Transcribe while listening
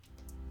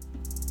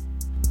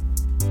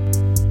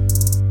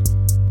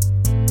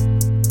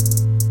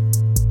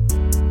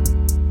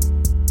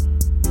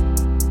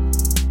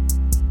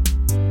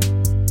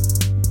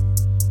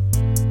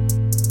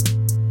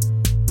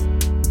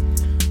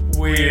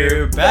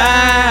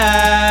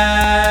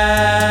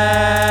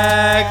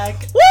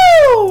back! Woo!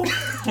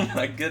 Oh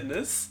my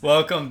goodness.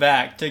 Welcome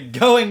back to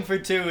Going for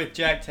Two with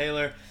Jack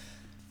Taylor.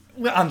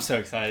 Well, I'm so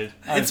excited.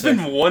 It's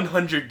been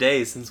 100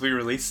 days since we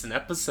released an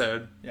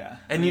episode. Yeah.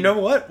 And you know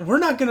what? We're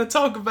not going to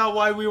talk about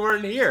why we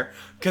weren't here.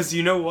 Because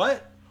you know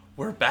what?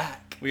 We're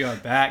back. We are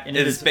back. And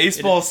It's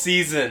baseball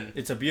season.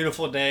 It's a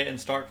beautiful day in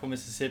Starkville,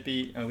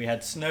 Mississippi. And we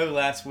had snow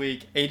last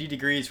week, 80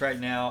 degrees right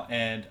now.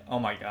 And oh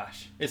my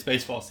gosh, it's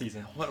baseball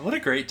season. What a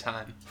great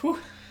time. Whew.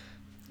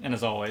 And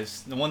as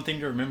always, the one thing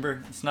to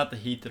remember, it's not the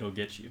heat that'll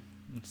get you.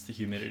 It's the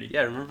humidity.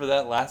 Yeah, remember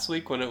that last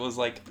week when it was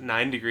like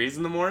 9 degrees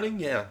in the morning?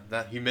 Yeah,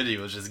 that humidity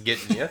was just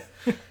getting you.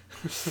 Okay.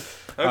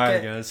 All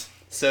right, guys.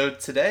 So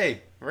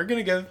today,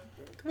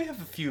 we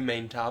have a few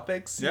main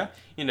topics. Yeah.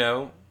 You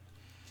know,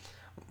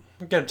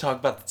 we're going to talk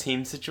about the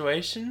team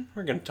situation.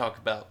 We're going to talk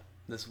about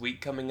this week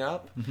coming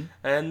up. Mm-hmm.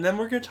 And then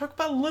we're going to talk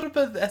about a little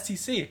bit of the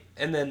SEC.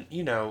 And then,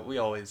 you know,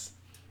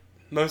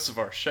 most of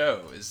our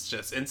show is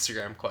just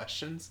Instagram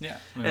questions. Yeah.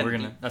 I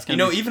mean,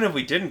 And even if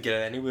we didn't get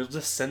any, we'll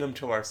just send them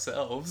to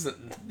ourselves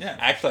and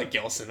act like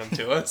y'all sent them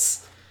to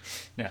us.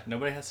 Yeah,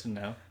 nobody has to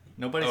know.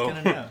 Nobody's going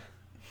to know.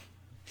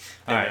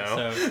 All right,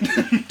 know.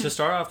 so to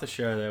start off the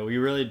show, though, we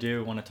really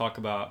do want to talk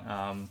about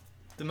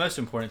the most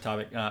important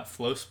topic,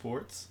 Flow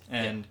Sports,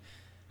 and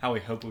how we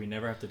hope we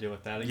never have to deal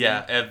with that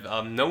again.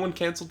 Yeah, no one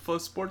canceled Flow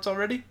Sports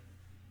already?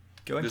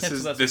 Go and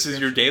This is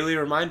your daily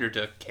reminder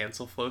to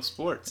cancel Flow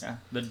Sports. Yeah,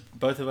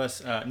 both of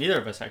us, neither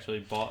of us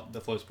actually bought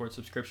the Flow Sports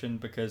subscription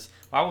because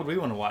why would we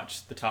want to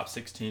watch the top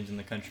 6 teams in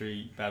the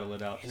country battle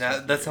it out?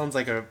 That sounds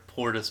like a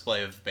poor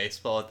display of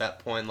baseball at that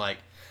point. Like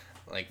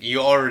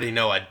you already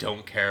know I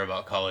don't care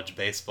about college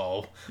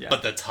baseball,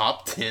 but the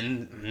top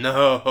 10,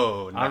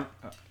 no.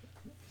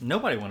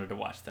 Nobody wanted to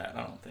watch that,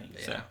 I don't think.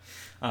 Yeah.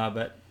 So,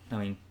 but I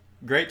mean,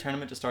 great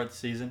tournament to start the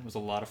season. It was a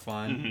lot of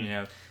fun. Mm-hmm. You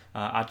know,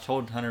 I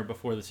told Hunter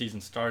before the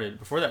season started,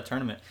 before that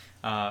tournament,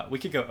 we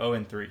could go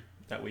 0-3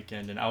 that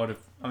weekend, and I would have,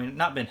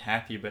 not been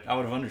happy, but I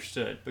would have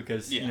understood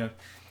because you know,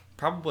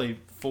 probably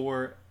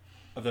 4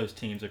 of those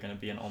teams are going to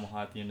be in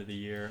Omaha at the end of the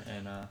year,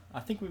 and I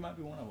think we might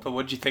be one of them. But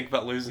what'd you think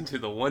about losing to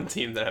the one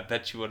team that I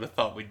bet you would have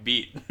thought we'd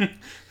beat?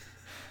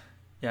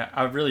 Yeah,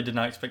 I really did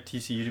not expect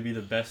TCU to be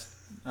the best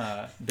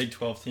Big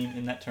 12 team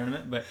in that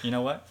tournament, but you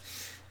know what?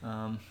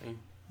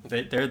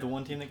 They're the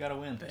one team that got to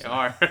win. They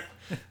are.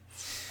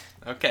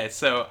 Okay,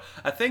 so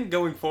I think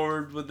going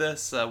forward with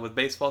this, with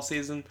baseball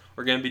season,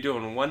 we're going to be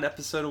doing 1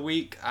 episode a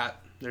week.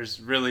 There's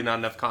really not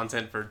enough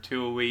content for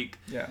 2 a week.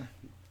 Yeah.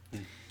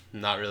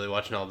 Not really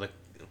watching all the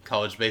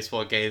college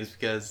baseball games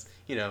because,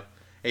 you know,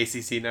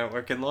 ACC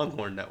Network and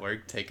Longhorn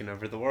Network taking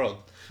over the world.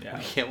 Yeah.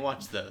 We can't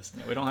watch those.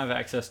 Yeah, we don't have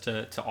access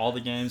to all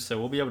the games, so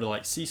we'll be able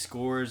to see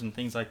scores and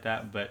things like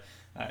that, but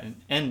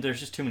and there's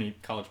just too many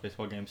college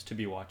baseball games to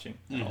be watching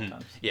at all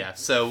times. Yeah,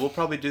 so we'll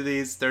probably do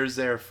these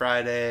Thursday or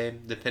Friday,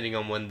 depending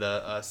on when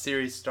the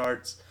series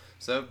starts.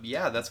 So,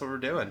 yeah, that's what we're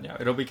doing. Yeah,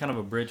 it'll be kind of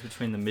a bridge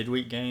between the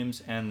midweek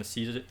games and the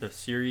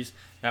series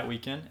that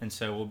weekend, and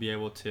so we'll be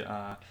able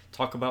to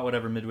talk about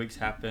whatever midweeks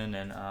happen,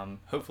 and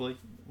hopefully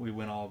we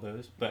win all of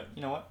those. But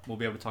you know what? We'll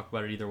be able to talk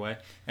about it either way,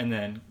 and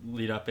then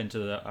lead up into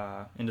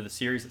the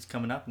series that's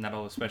coming up, and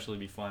that'll especially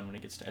be fun when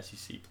it gets to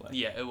SEC play.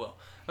 Yeah, it will.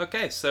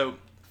 Okay, so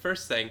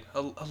first thing,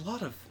 a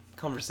lot of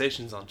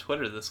conversations on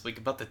Twitter this week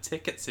about the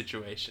ticket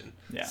situation.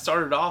 Yeah.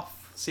 Started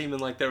off seeming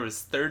like there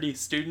was 30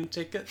 student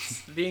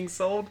tickets being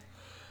sold.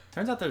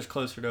 Turns out there's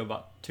closer to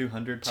about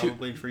 200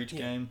 probably for each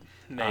game.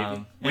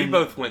 Maybe. We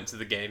both went to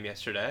the game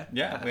yesterday.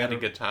 Yeah. We had a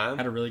good time.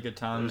 Had a really good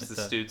time. There was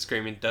the dude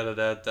screaming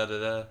da-da-da,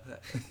 da-da-da,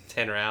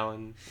 Tanner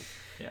Allen.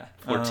 Yeah.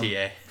 Poor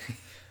TA.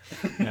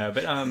 No,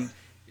 but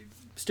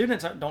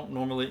students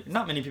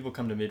not many people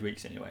come to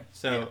midweeks anyway.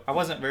 So I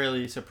wasn't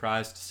really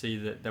surprised to see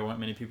that there weren't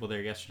many people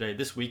there yesterday.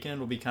 This weekend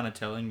will be kind of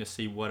telling to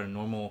see what a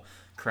normal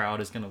crowd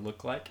is going to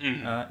look like.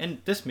 Mm-hmm.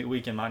 And this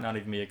weekend might not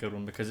even be a good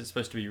one because it's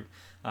supposed to be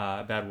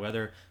bad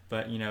weather.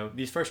 But, you know,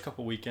 these first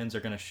couple weekends are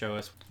going to show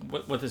us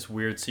what this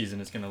weird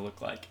season is going to look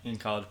like in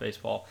college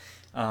baseball.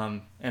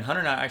 And Hunter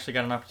and I actually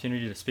got an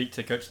opportunity to speak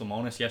to Coach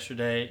Lemonis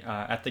yesterday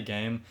at the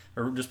game,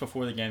 or just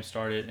before the game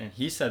started, and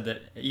he said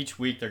that each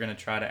week they're going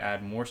to try to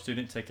add more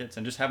student tickets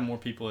and just have more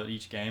people at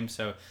each game.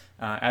 So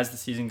as the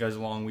season goes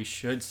along, we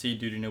should see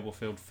Dudy Noble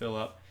Field fill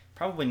up.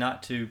 Probably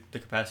not to the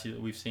capacity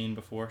that we've seen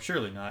before,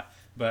 surely not,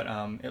 but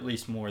at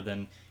least more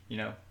than, you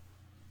know,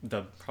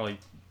 the probably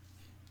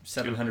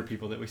 700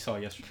 people that we saw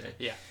yesterday.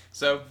 Yeah.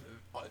 So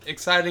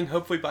exciting.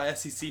 Hopefully by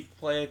SEC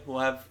play we'll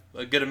have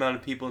a good amount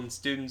of people in the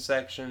student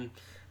section.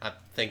 I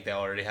think they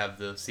already have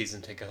the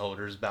season ticket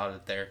holders about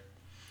it there,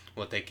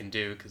 what they can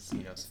do because,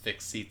 you know, it's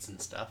fixed seats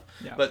and stuff.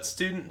 Yeah. But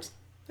students,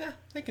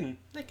 they can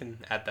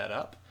add that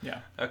up. Yeah.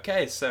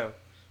 Okay, so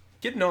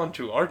getting on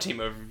to our team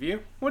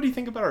overview. What do you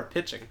think about our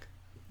pitching?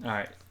 All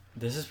right.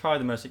 This is probably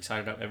the most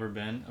excited I've ever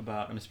been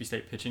about Mississippi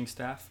State pitching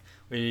staff.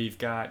 We've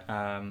got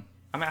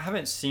I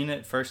haven't seen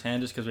it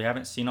firsthand just because we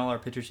haven't seen all our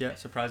pitchers yet,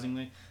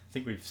 surprisingly. I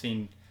think we've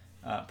seen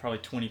probably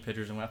 20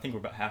 pitchers, and I think we're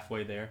about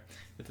halfway there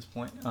at this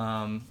point.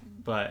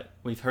 But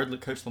we've heard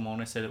Coach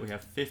Lemonis say that we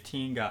have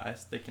 15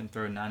 guys that can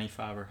throw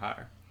 95 or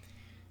higher.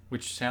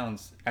 which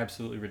sounds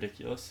absolutely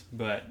ridiculous,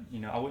 but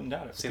I wouldn't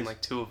doubt it. I've seen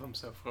like 2 of them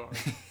so far.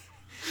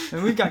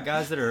 And we've got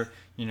guys that are,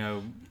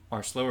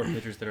 our slower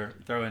pitchers that are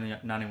throwing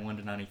at 91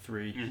 to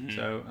 93. Mm-hmm.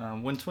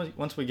 So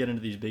once we get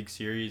into these big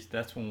series,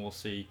 that's when we'll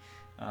see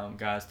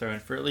guys throwing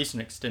for at least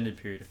an extended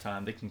period of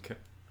time. They can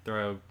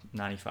throw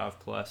 95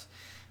 plus.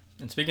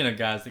 And speaking of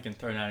guys that can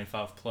throw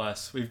 95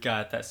 plus, we've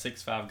got that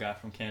 6'5" guy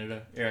from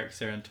Canada, Eric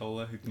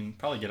Sarantola, who can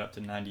probably get up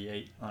to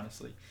 98,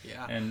 honestly.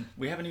 Yeah. And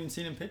we haven't even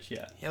seen him pitch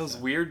yet. Yeah, it was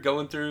weird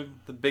going through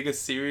the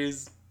biggest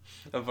series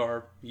of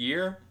our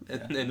year in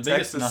the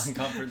Texas. biggest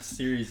non-conference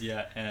series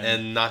yet.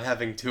 And not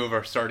having 2 of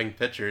our starting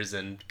pitchers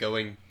and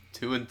going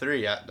 2-3.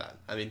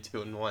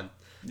 2-1.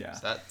 Yeah.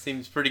 So that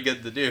seems pretty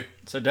good to do.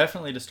 So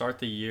definitely to start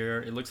the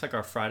year, it looks like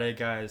our Friday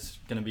guy is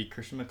going to be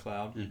Christian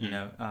McLeod.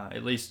 Mm-hmm.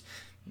 At least,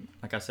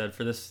 like I said,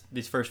 for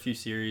these first few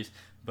series.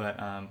 But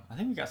I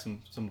think we got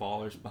some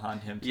ballers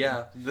behind him too.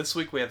 Yeah, this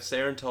week we have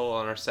Sarantola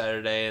on our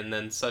Saturday, and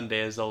then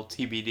Sunday is all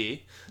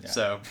TBD. Yeah.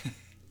 So,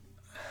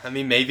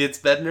 maybe it's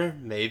Bednar,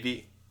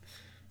 maybe.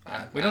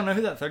 We don't know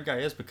who that third guy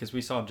is because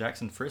we saw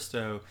Jackson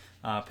Fristow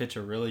pitch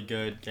a really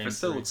good game.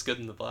 Fristow looks good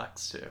in the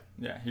blacks too.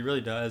 Yeah, he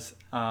really does.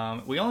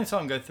 We only saw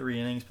him go 3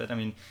 innings, but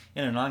in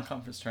a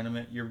non-conference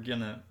tournament, you're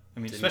gonna.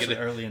 Especially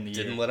early in the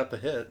year. Didn't let up a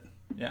hit.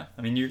 Yeah,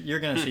 you're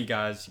gonna see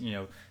guys,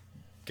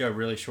 go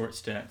really short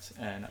stints,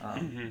 and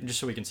just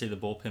so we can see the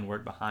bullpen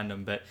work behind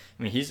him. But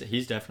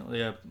he's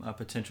definitely a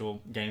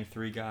potential Game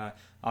 3 guy.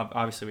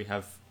 Obviously, we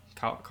have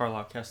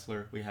Carlisle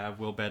Kessler, we have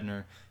Will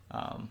Bednar,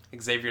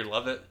 Xavier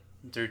Lovett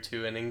through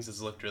 2 innings has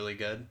looked really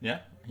good. Yeah,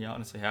 he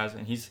honestly has,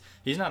 and he's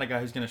not a guy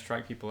who's going to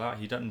strike people out.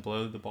 He doesn't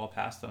blow the ball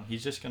past them.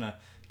 He's just going to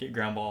get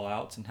ground ball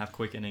outs and have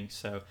quick innings.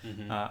 So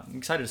I'm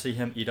excited to see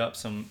him eat up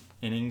some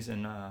innings,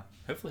 and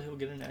hopefully he'll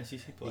get into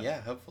SEC play.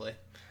 Yeah, hopefully.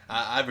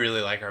 I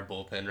really like our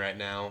bullpen right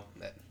now.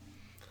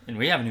 And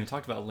we haven't even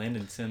talked about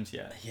Landon Sims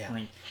yet. Yeah,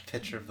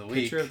 pitcher of the week.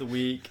 Pitcher of the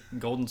week,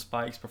 Golden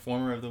Spikes,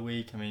 performer of the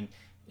week.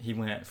 He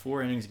went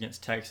 4 innings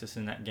against Texas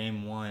in that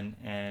game 1,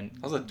 and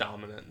that was a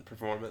dominant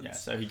performance. Yeah,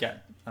 so he got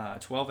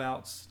 12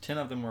 outs. 10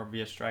 of them were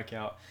via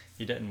strikeout.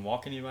 He didn't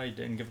walk anybody,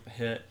 didn't give up a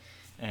hit,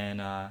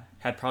 and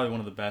had probably one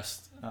of the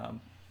best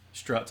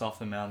struts off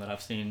the mound that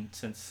I've seen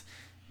since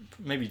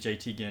maybe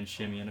JT Ginn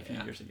shimmying a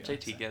few years ago.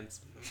 JT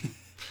Ginn's.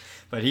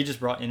 But he just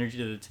brought energy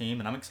to the team,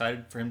 and I'm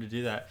excited for him to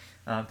do that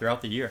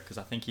throughout the year because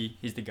I think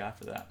he's the guy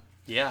for that.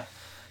 Yeah,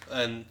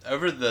 and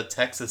over the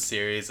Texas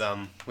series,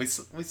 we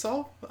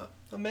saw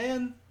a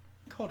man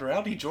called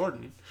Rowdy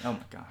Jordan. Oh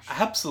my gosh!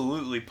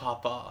 Absolutely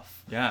pop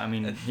off. Yeah,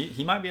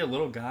 he might be a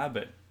little guy,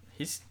 but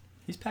he's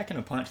packing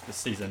a punch this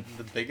season.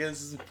 The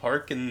biggest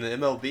park in the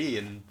MLB,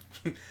 and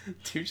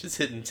dude just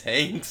hitting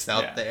tanks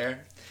out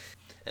there.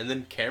 And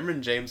then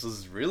Cameron James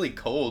was really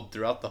cold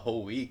throughout the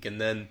whole week,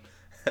 and then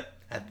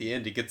at the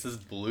end he gets his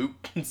bloop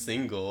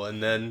single,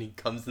 and then he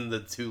comes in the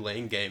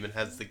Tulane game and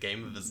has the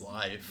game of his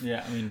life.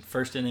 Yeah,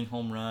 first inning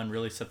home run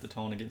really set the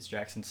tone against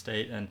Jackson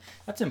State, and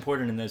that's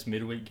important in those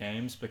midweek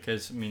games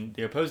because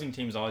the opposing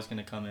team is always going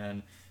to come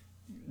in.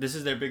 This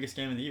is their biggest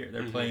game of the year.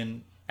 They're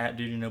playing at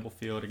Dudy Noble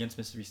Field against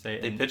Mississippi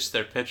State. They pitched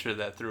their pitcher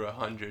that threw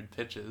 100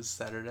 pitches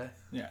Saturday.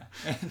 Yeah,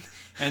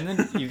 and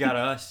then you got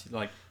us.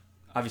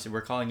 Obviously,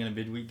 we're calling it a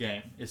midweek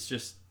game. It's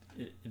just.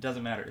 It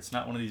doesn't matter. It's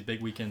not one of these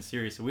big weekend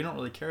series, so we don't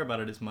really care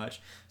about it as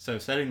much. So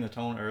setting the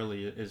tone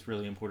early is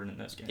really important in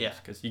those games. Yeah.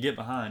 Because you get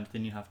behind,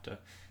 then you have to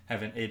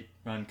have an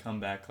 8-run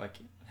comeback, like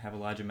have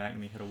Elijah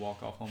McNamee hit a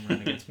walk-off home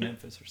run against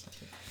Memphis or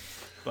something.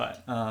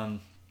 But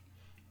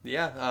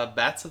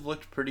bats have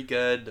looked pretty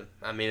good.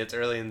 It's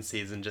early in the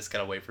season. Just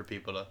gotta wait for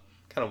people to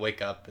kind of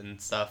wake up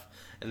and stuff.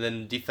 And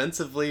then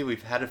defensively,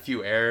 we've had a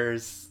few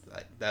errors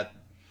that.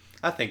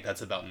 I think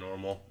that's about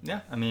normal.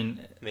 Yeah, I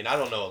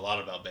don't know a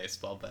lot about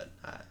baseball, but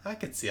I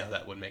could see how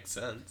that would make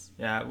sense.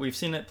 Yeah, we've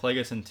seen it plague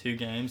us in 2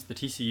 games. The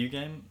TCU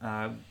game,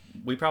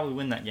 we probably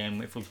win that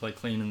game if we play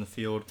clean in the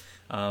field.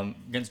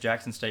 Against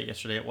Jackson State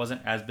yesterday, it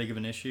wasn't as big of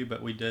an issue,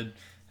 but we did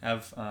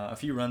have a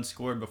few runs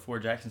scored before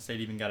Jackson State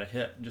even got a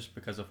hit just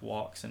because of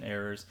walks and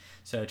errors.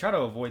 So try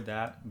to avoid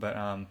that, but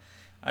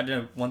I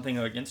know one thing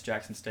against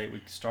Jackson State, we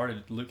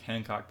started Luke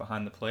Hancock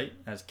behind the plate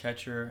as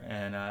catcher,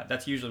 and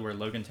that's usually where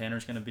Logan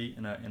Tanner's going to be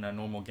in a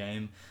normal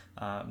game,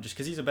 just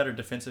because he's a better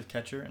defensive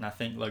catcher, and I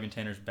think Logan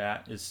Tanner's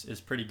bat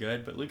is pretty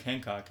good, but Luke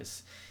Hancock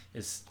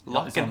is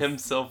locking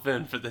himself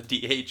in for the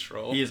DH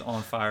role. He is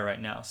on fire right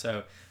now,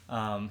 so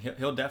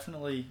he'll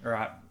definitely, or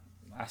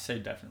I say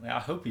definitely, I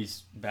hope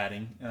he's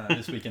batting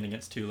this weekend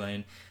against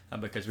Tulane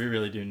because we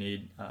really do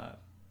need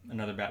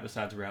another bat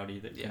besides Rowdy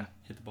that can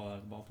hit the ball out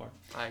of the ballpark.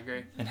 I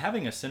agree. And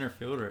having a center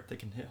fielder that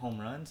can hit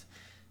home runs,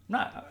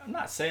 I'm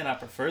not saying I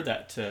prefer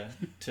that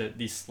to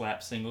these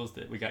slap singles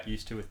that we got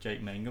used to with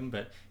Jake Mangum,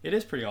 but it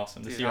is pretty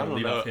awesome to see our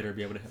leadoff hitter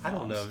be able to hit bombs. I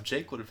don't know. If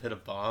Jake would have hit a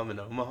bomb in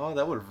Omaha,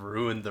 that would have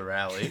ruined the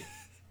rally.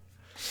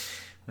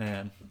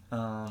 Man.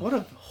 What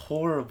a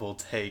horrible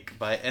take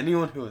by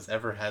anyone who has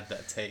ever had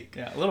that take.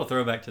 Yeah, a little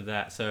throwback to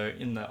that. So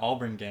in the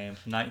Auburn game,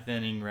 9th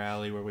inning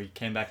rally where we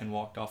came back and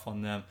walked off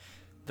on them,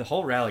 the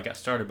whole rally got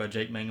started by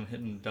Jake Mangum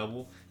hitting a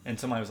double, and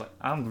somebody was like,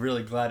 I'm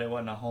really glad it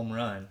wasn't a home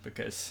run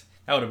because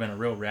That would have been a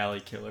real rally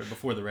killer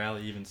before the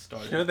rally even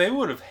started. They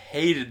would have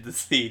hated to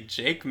see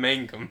Jake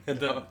Mangum.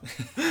 The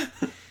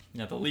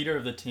leader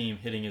of the team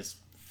hitting his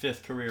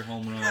 5th career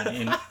home run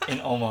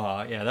in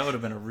Omaha. Yeah, that would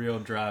have been a real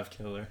drive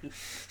killer.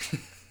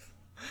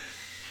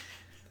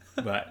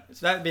 But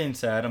so that being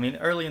said, I mean,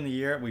 early in the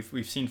year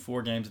we've seen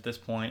 4 games at this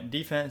point.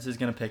 Defense is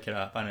going to pick it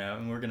up, I know,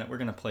 and we're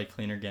gonna play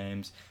cleaner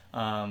games.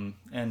 And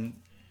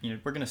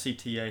we're gonna see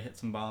TA hit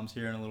some bombs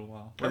here in a little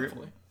while.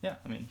 Hopefully. Yeah,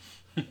 I mean,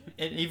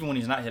 even when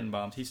he's not hitting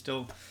bombs, he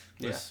still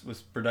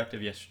was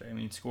productive yesterday. I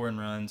mean, scoring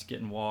runs,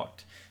 getting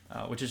walked,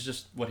 which is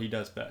just what he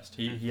does best.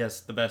 He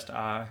has the best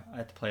eye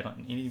at the plate out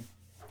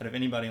of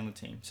anybody on the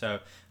team. So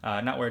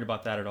not worried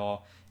about that at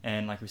all.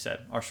 And like we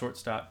said, our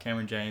shortstop,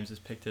 Cameron James, has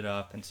picked it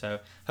up. And so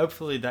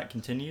hopefully that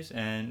continues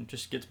and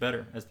just gets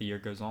better as the year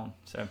goes on.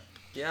 So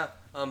yeah,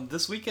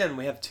 this weekend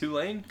we have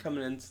Tulane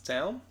coming into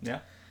town. Yeah,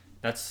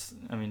 that's,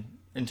 I mean,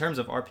 in terms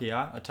of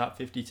RPI, a top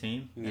 50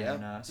 team. Yeah.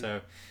 And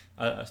so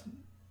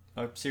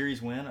a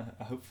series win,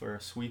 I hope for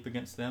a sweep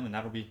against them, and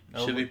that'll be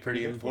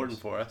pretty important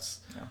for us.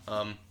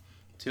 Yeah.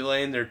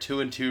 Tulane, they're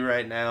 2-2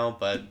 right now,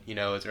 but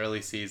it's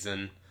early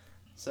season,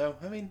 so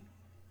I mean,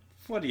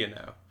 what do you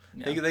know?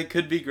 Yeah. They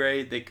could be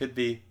great, they could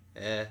be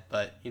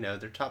but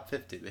they're top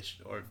 50. They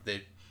should, or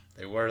they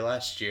were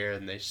last year,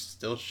 and they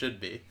still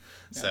should be.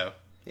 Yeah. So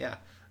yeah.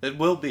 It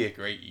will be a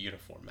great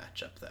uniform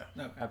matchup, though.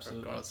 No,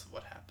 absolutely. Regardless of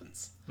what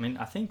happens. I mean,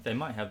 I think they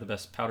might have the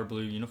best powder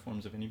blue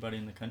uniforms of anybody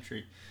in the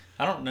country.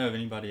 I don't know of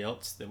anybody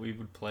else that we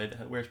would play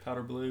that wears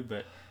powder blue,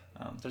 but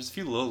there's a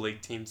few little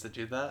league teams that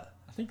do that.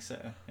 I think so.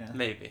 Yeah.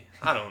 Maybe.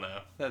 I don't know.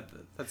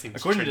 That seems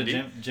according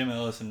trendy. to Jim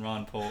Ellis and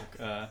Ron Polk.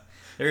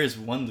 There is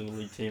one little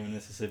league team in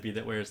Mississippi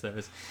that wears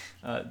those.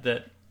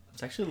 That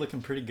it's actually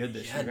looking pretty good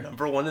this year. Yeah,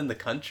 number 1 in the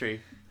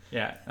country.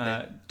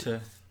 Yeah.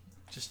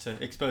 Just to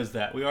expose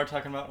that, we are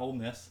talking about Ole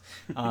Miss.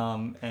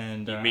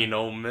 And you mean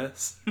Ole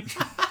Miss?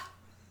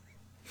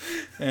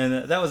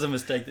 And that was a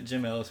mistake that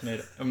Jim Ellis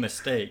made. A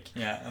mistake,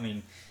 yeah. I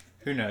mean,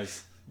 who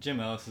knows? Jim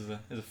Ellis is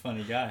a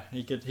funny guy.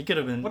 He could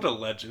have been. What a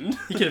legend.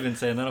 He could have been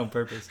saying that on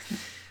purpose.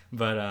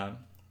 But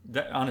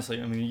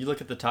honestly, I mean, you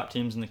look at the top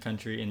teams in the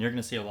country, and you're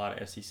going to see a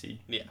lot of SEC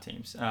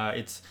teams.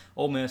 It's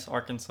Ole Miss,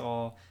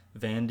 Arkansas,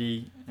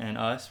 Vandy, and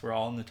us. We're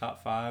all in the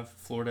top 5.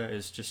 Florida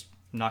is just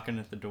knocking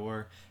at the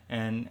door,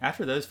 and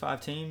after those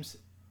 5 teams,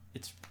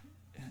 it's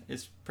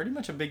pretty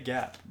much a big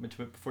gap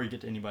before you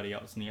get to anybody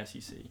else in the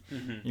SEC.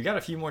 Mm-hmm. You got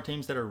a few more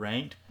teams that are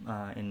ranked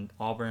in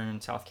Auburn,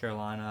 South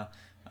Carolina,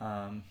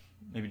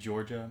 maybe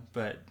Georgia,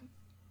 but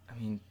I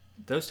mean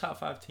those top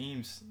 5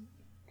 teams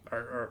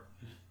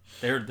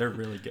they're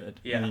really good.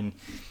 Yeah. I mean,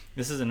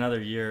 this is another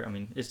year. I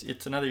mean,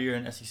 it's another year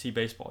in SEC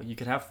baseball. You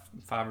could have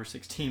 5 or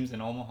 6 teams in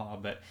Omaha,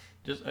 but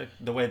just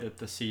the way that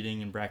the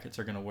seeding and brackets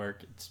are going to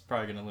work, it's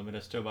probably going to limit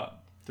us to about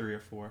 3 or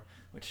 4,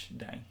 which,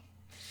 dang.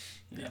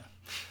 Yeah.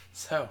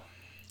 So,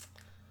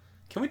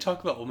 can we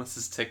talk about Ole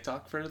Miss's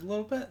TikTok for a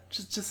little bit?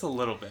 Just a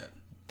little bit.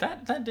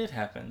 That did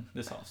happen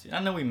this offseason. I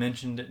know we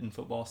mentioned it in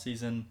football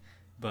season,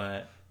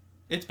 but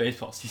it's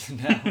baseball season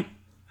now.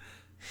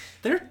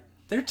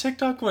 Their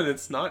TikTok, when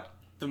it's not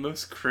the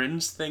most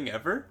cringe thing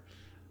ever,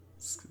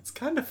 it's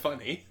kind of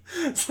funny,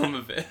 some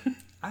of it.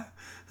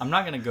 I'm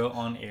not going to go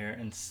on air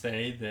and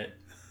say that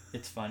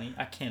it's funny.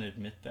 I can't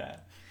admit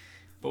that.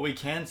 But we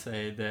can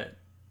say that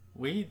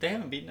they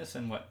haven't beaten us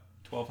in,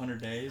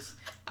 1,200 days?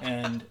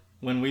 And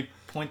when we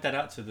point that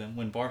out to them,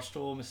 when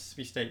Barstool,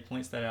 Mississippi State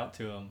points that out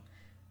to them,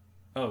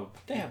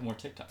 they have more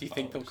TikTok Do you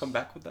think they'll come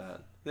back with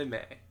that? They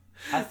may.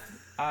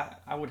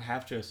 I would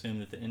have to assume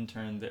that the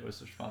intern that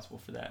was responsible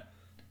for that,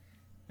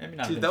 maybe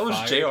not. Dude, that was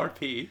fired.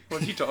 JRP.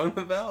 What are you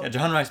talking about? Yeah,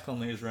 John Rice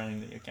Plumlee is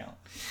running the account.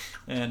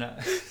 And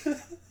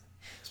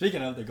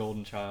speaking of the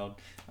golden child,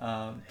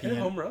 hit a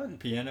home run.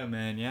 Piano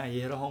Man, yeah, he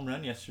hit a home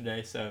run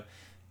yesterday. So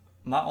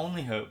my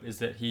only hope is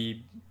that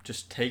he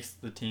just takes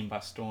the team by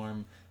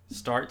storm,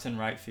 starts in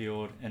right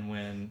field, and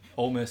when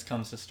Ole Miss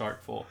comes to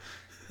start full,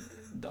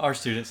 our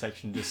student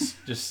section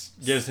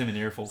just gives him an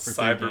earful for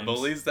 3 games.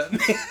 Cyberbullies that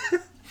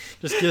man.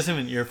 Just gives him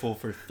an earful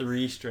for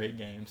 3 straight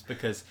games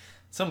because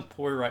some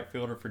poor right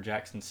fielder for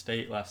Jackson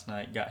State last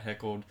night got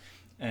heckled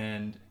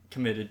and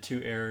committed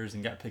 2 errors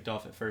and got picked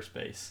off at first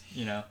base.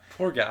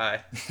 Poor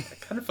guy. I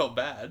kind of felt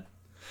bad.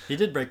 He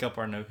did break up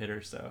our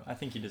no-hitters, though. I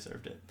think he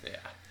deserved it. Yeah.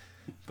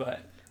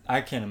 But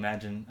I can't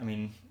imagine. I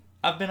mean,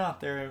 I've been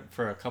out there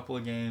for a couple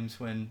of games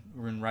when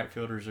right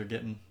fielders are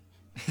getting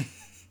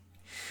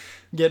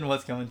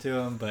what's coming to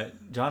them.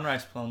 But John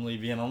Rice Plumlee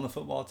being on the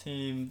football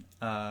team,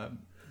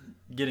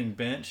 getting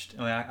benched,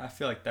 I mean, I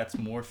feel like that's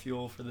more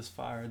fuel for this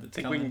fire that's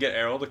Think coming. we can get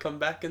Errol to come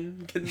back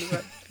and get in the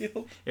right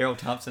field? Errol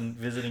Thompson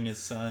visiting his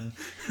son.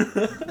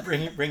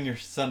 Bring your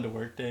son to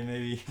work day,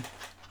 maybe.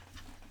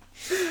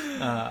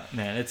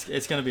 Man,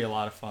 it's going to be a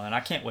lot of fun. I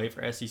can't wait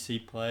for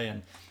SEC play,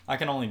 and I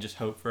can only just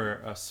hope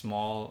for a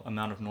small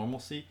amount of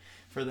normalcy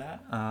for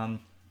that.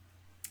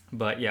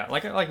 But yeah,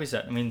 like we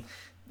said, I mean,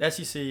 the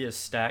SEC is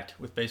stacked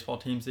with baseball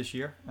teams this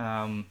year.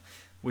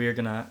 We are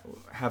going to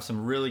have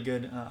some really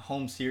good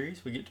home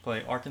series. We get to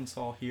play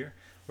Arkansas here.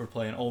 We're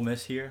playing Ole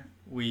Miss here.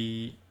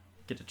 We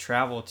get to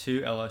travel to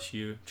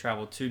LSU,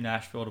 travel to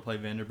Nashville to play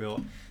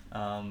Vanderbilt.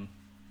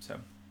 So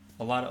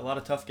a lot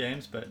of tough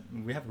games, but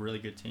we have a really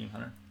good team,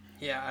 Hunter.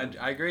 Yeah,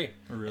 I agree.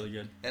 We're really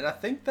good. And I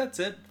think that's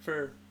it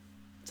for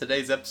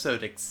today's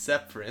episode,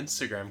 except for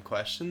Instagram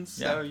questions.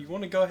 So you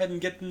want to go ahead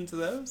and get into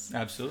those?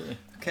 Absolutely.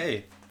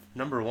 Okay,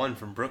 number 1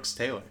 from Brooks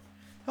Taylor.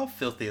 How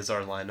filthy is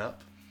our lineup?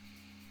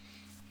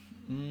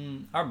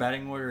 Our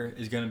batting order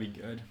is going to be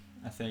good,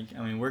 I think.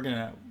 I mean, we're going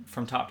to,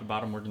 from top to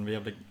bottom, we're going to be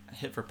able to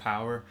hit for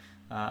power.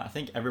 I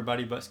think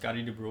everybody but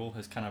Scotty DeBrule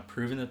has kind of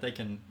proven that they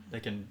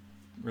can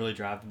really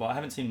drive the ball. I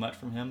haven't seen much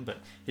from him, but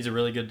he's a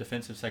really good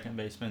defensive second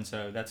baseman,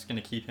 so that's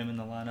going to keep him in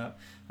the lineup.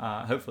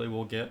 Hopefully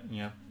we'll get,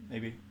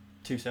 maybe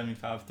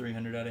 275,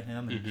 300 out of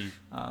him,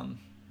 and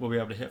we'll be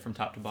able to hit from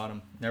top to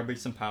bottom. There'll be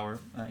some power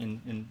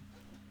in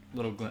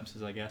little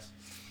glimpses, I guess.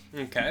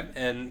 Okay,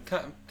 and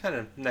kind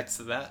of next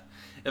to that,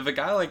 if a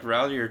guy like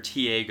Rowdy or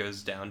TA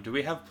goes down, do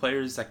we have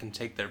players that can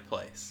take their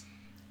place?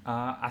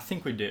 I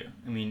think we do.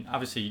 I mean,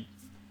 obviously,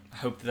 I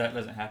hope that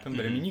doesn't happen,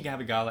 but I mean, you can have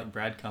a guy like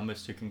Brad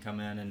Cumbas who can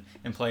come in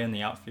and play in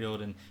the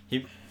outfield, and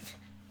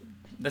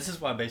this is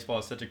why baseball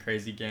is such a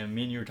crazy game.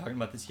 Me and you were talking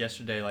about this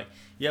yesterday. Like,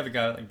 you have a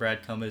guy like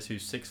Brad Cumbas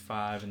who's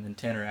 6'5", and then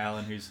Tanner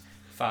Allen who's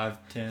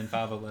 5'10",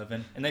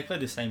 5'11", and they play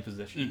the same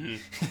position.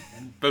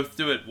 And both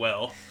do it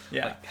well.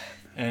 Yeah.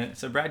 And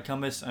so Brad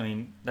Cumbas, I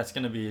mean, that's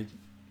going to be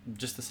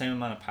just the same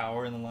amount of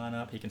power in the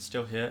lineup. He can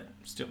still hit.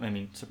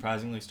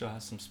 Surprisingly, still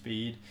has some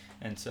speed.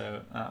 And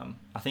so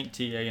I think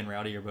TA and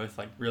Rowdy are both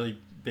like really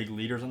big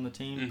leaders on the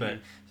team. But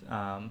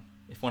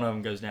if one of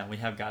them goes down, we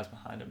have guys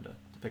behind him to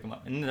pick him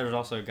up. And then there's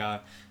also a guy,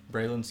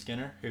 Braylon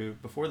Skinner, who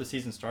before the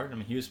season started, I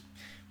mean, he was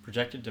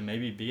projected to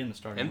maybe be in the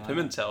starting lineup.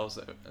 And Pimentel's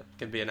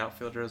can be an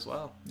outfielder as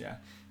well. Yeah.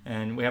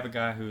 And we have a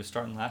guy who was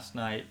starting last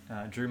night,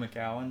 Drew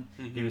McCowan.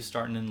 He was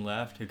starting in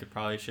left, who could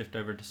probably shift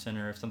over to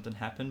center if something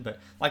happened. But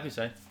like we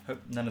say, hope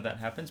none of that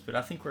happens. But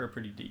I think we're a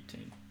pretty deep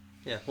team.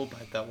 Yeah, we'll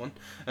bite that one.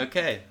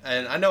 Okay,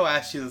 and I know I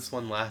asked you this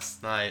one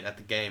last night at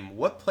the game.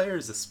 What player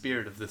is the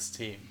spirit of this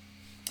team?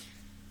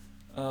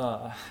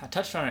 I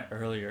touched on it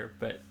earlier,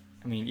 but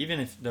I mean,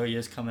 even though he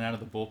is coming out of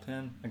the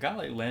bullpen, a guy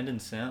like Landon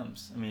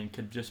Sims, I mean,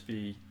 could just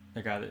be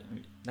a guy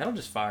that'll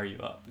just fire you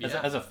up.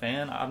 As a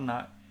fan, I'm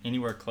not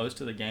anywhere close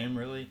to the game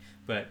really,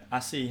 but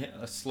I see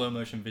a slow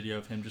motion video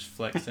of him just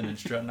flexing and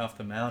strutting off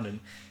the mound,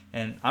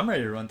 and I'm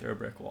ready to run through a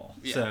brick wall.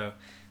 Yeah. So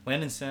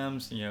Landon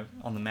Sims,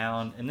 on the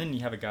mound, and then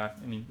you have a guy.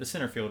 I mean, the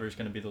center fielder is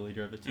going to be the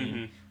leader of the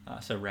team.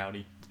 So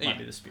Rowdy might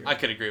be the spirit. I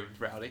could agree with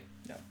Rowdy.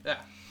 Yeah.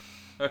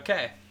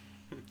 Okay.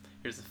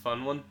 Here's a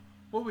fun one.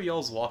 What will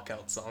y'all's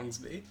walkout songs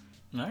be?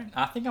 All right.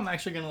 I think I'm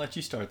actually going to let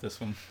you start this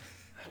one.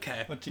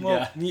 Okay. What you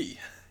got?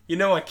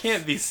 I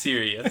can't be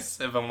serious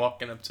if I'm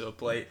walking up to a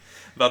plate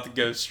about to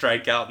go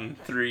strike out in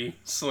 3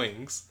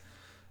 swings.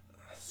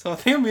 So I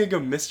think I'm going to go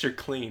Mr.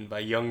 Clean by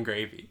Young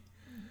Gravy.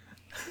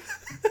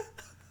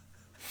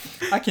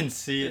 I can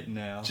see it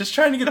now. Just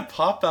trying to get a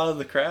pop out of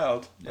the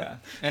crowd. Yeah.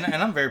 And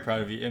I'm very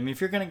proud of you. I mean,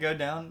 if you're going to go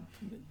down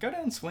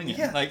swinging.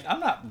 Yeah. Like, I'm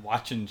not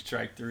watching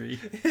strike 3.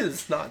 It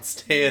is not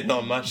staying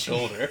on my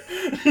shoulder.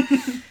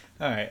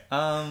 All right.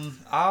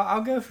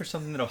 I'll go for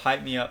something that'll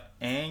hype me up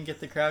and get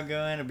the crowd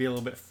going. It'll be a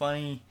little bit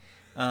funny.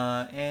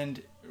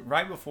 And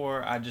right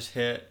before I just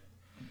hit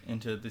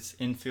into this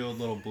infield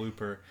little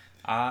blooper,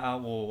 I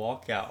will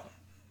walk out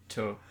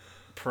to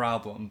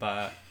Problem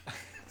by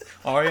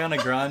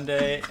Ariana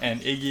Grande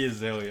and Iggy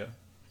Azalea.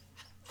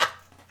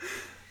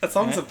 That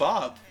song's a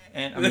bop.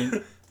 And I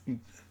mean,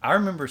 I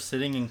remember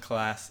sitting in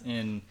class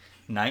in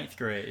 9th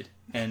grade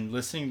and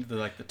listening to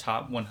the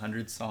top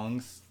 100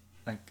 songs,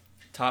 like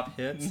top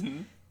hits.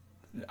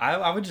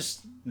 I would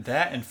just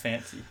that and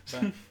Fancy.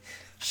 But,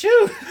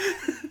 shoo!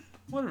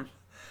 What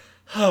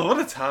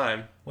a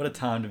time! What a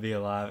time to be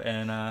alive.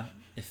 And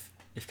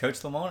if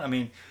Coach Lamont, I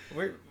mean,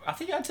 I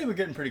think I'd say we're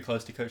getting pretty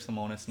close to Coach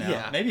Lamontis now.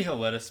 Yeah. Maybe he'll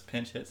let us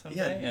pinch hit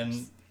someday,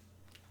 and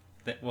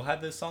we'll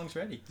have those songs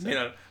ready.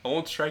 So. I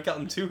won't strike out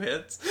in 2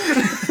 hits.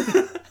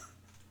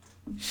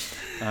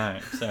 All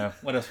right. So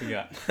what else we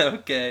got?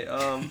 Okay.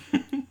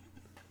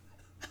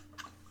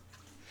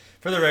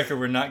 For the record,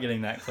 we're not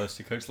getting that close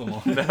to Coach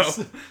Lamont. No,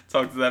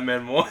 talk to that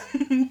man more.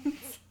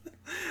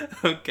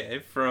 Okay,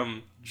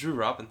 from Drew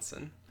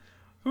Robinson.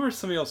 Who are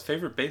some of y'all's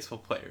favorite baseball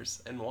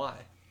players and why?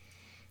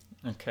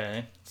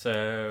 Okay,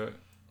 so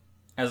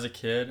as a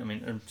kid, I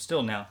mean, or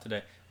still now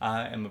today,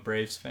 I am a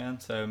Braves fan.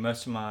 So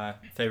most of my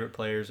favorite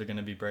players are going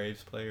to be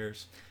Braves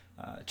players.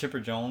 Chipper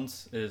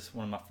Jones is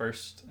one of my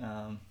first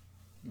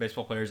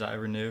baseball players I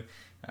ever knew.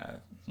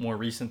 More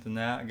recent than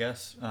that, I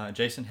guess,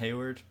 Jason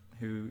Hayward,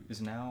 who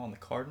is now on the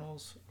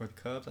Cardinals or the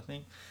Cubs, I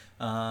think,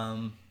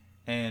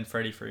 and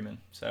Freddie Freeman.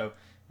 So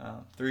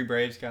 3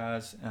 Braves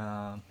guys,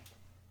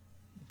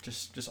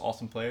 just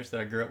awesome players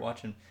that I grew up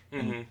watching.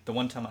 And the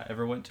one time I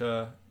ever went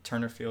to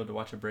Turner Field to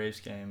watch a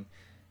Braves game,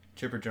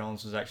 Chipper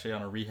Jones was actually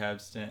on a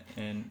rehab stint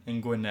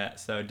in Gwinnett,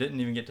 so I didn't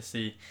even get to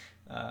see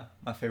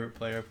my favorite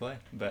player play.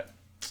 But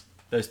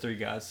those 3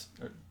 guys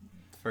are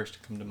the first to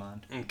come to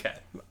mind. Okay.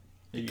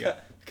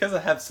 Because I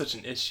have such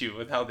an issue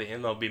with how the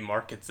MLB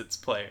markets its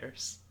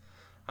players.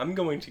 I'm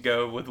going to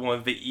go with one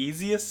of the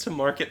easiest to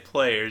market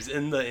players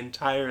in the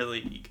entire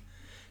league,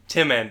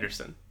 Tim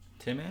Anderson.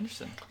 Tim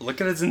Anderson. Look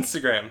at his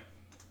Instagram.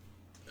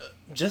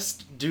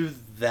 Just do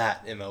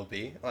that,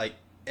 MLB.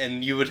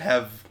 And you would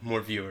have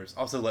more viewers.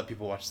 Also, let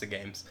people watch the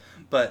games.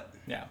 But,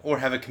 Yeah. or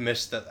have a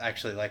commission that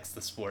actually likes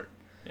the sport.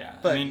 Yeah,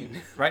 But- I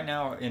mean, right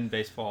now in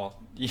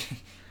baseball,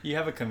 you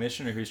have a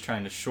commissioner who's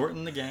trying to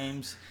shorten the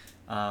games,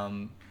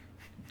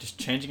 just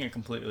changing it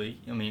completely.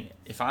 I mean,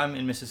 if I'm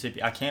in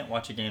Mississippi, I can't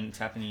watch a game that's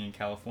happening in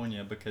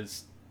California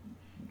because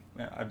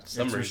it's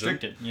Some reason.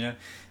 restricted, you know?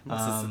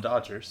 Unless it's the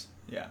Dodgers.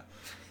 Yeah.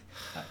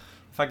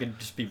 If I could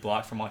just be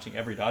blocked from watching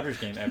every Dodgers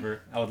game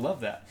ever, I would love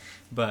that.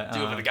 But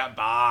Dude, I got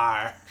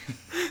bar.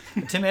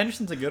 Tim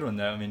Anderson's a good one,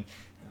 though. I mean,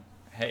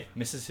 hey,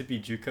 Mississippi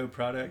JUCO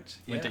product,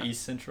 went to Yeah.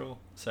 East Central,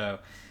 so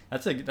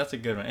that's a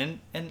good one.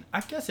 And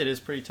I guess it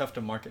is pretty tough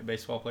to market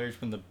baseball players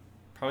when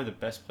probably the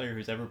best player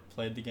who's ever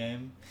played the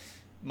game,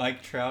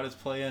 Mike Trout, is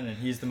playing, and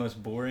he's the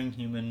most boring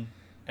human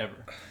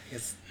ever.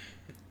 His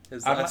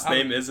last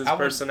name is his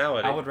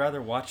personality. I would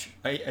rather watch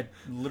a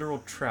literal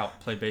Trout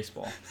play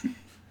baseball.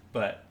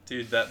 But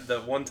Dude,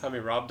 that one time he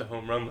robbed a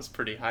home run was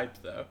pretty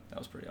hyped, though. that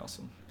was pretty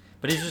awesome.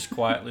 But he's just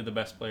quietly the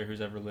best player who's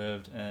ever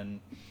lived,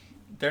 and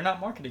they're not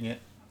marketing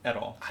it at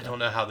all. I don't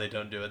know how they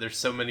don't do it. There's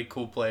so many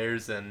cool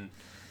players, and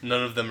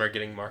none of them are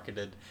getting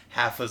marketed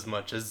half as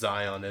much as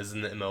Zion is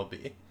in the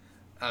MLB.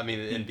 I mean,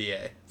 the NBA.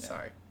 Yeah.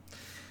 Sorry.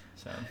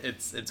 So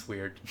It's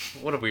weird.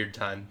 What a weird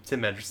time.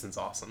 Tim Anderson's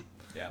awesome.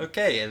 yeah.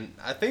 Okay, and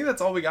I think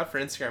that's all we got for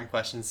Instagram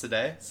questions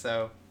today.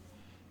 So,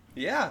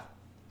 yeah.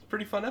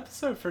 Pretty fun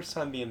episode. First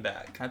time being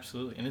back.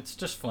 Absolutely, and it's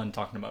just fun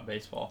talking about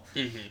baseball.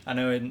 Mm-hmm. I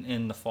know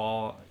in the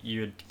fall you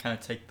would kind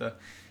of take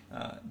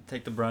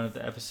the brunt of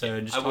the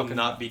episode. Just I will talking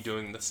not about- be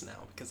doing this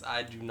now because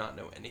I do not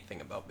know anything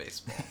about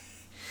baseball.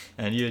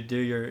 and you would do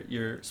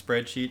your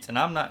spreadsheets. And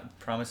I'm not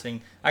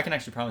promising. I can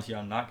actually promise you,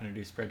 I'm not going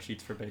to do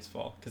spreadsheets for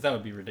baseball because that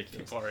would be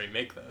ridiculous. People already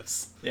make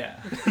those. Yeah,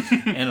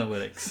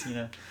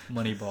 analytics,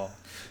 Moneyball.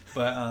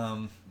 But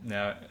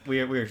no,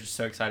 we're just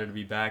so excited to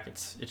be back.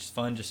 It's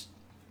fun just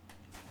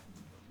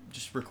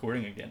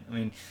recording again. I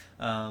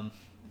mean,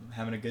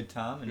 having a good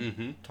time and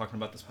Mhm. talking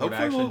about the sport I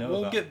Hopefully actually know we'll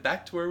about. get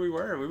back to where we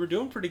were. We were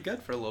doing pretty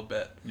good for a little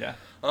bit. Yeah.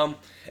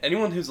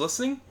 Anyone who's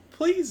listening,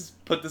 please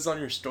put this on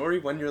your story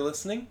when you're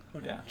listening.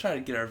 We're Yeah. trying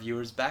to get our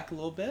viewers back a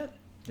little bit.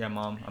 Yeah,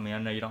 Mom. I mean, I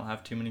know you don't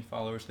have too many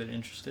followers that are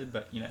interested,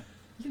 but you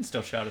can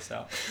still shout us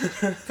out.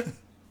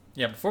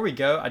 Yeah, before we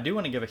go, I do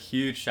want to give a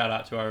huge shout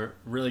out to our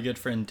really good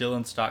friend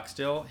Dylan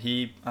Stockstill.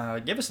 He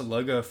gave us a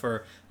logo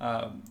for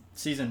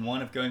season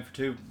 1 of Going for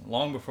Two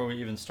long before we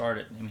even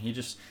started. I mean, he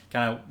just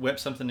kind of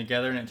whipped something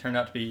together, and it turned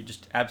out to be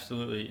just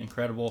absolutely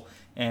incredible.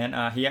 And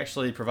he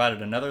actually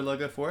provided another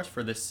logo for us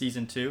for this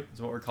season 2,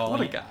 is what we're calling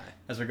What a it. guy.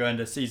 As we're going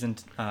to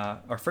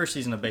our first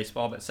season of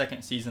baseball, but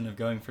second season of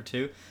Going for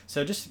Two.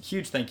 So just a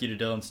huge thank you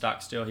to Dylan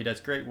Stockstill. He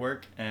does great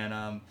work,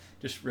 and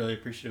just really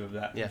appreciative of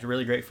that. Yeah. He's a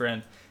really great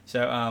friend.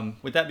 So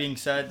with that being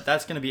said,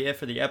 that's going to be it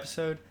for the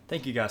episode.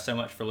 Thank you guys so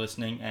much for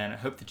listening, and I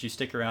hope that you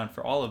stick around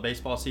for all of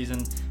baseball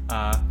season.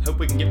 Hope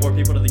we can get more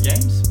people to the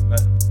games,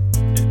 but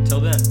until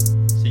then,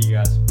 see you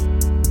guys.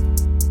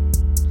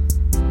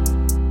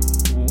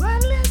 One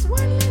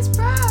less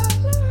problem.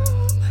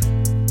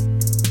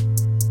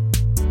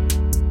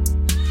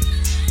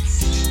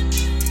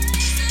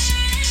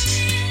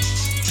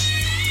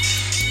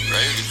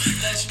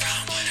 Less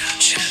problem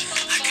without you.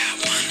 I got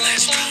one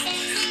less problem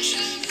without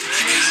you.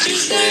 I got two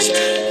less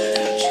problem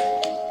without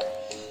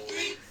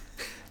you.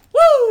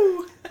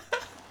 Woo!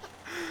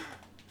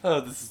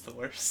 Oh, this is the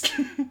worst.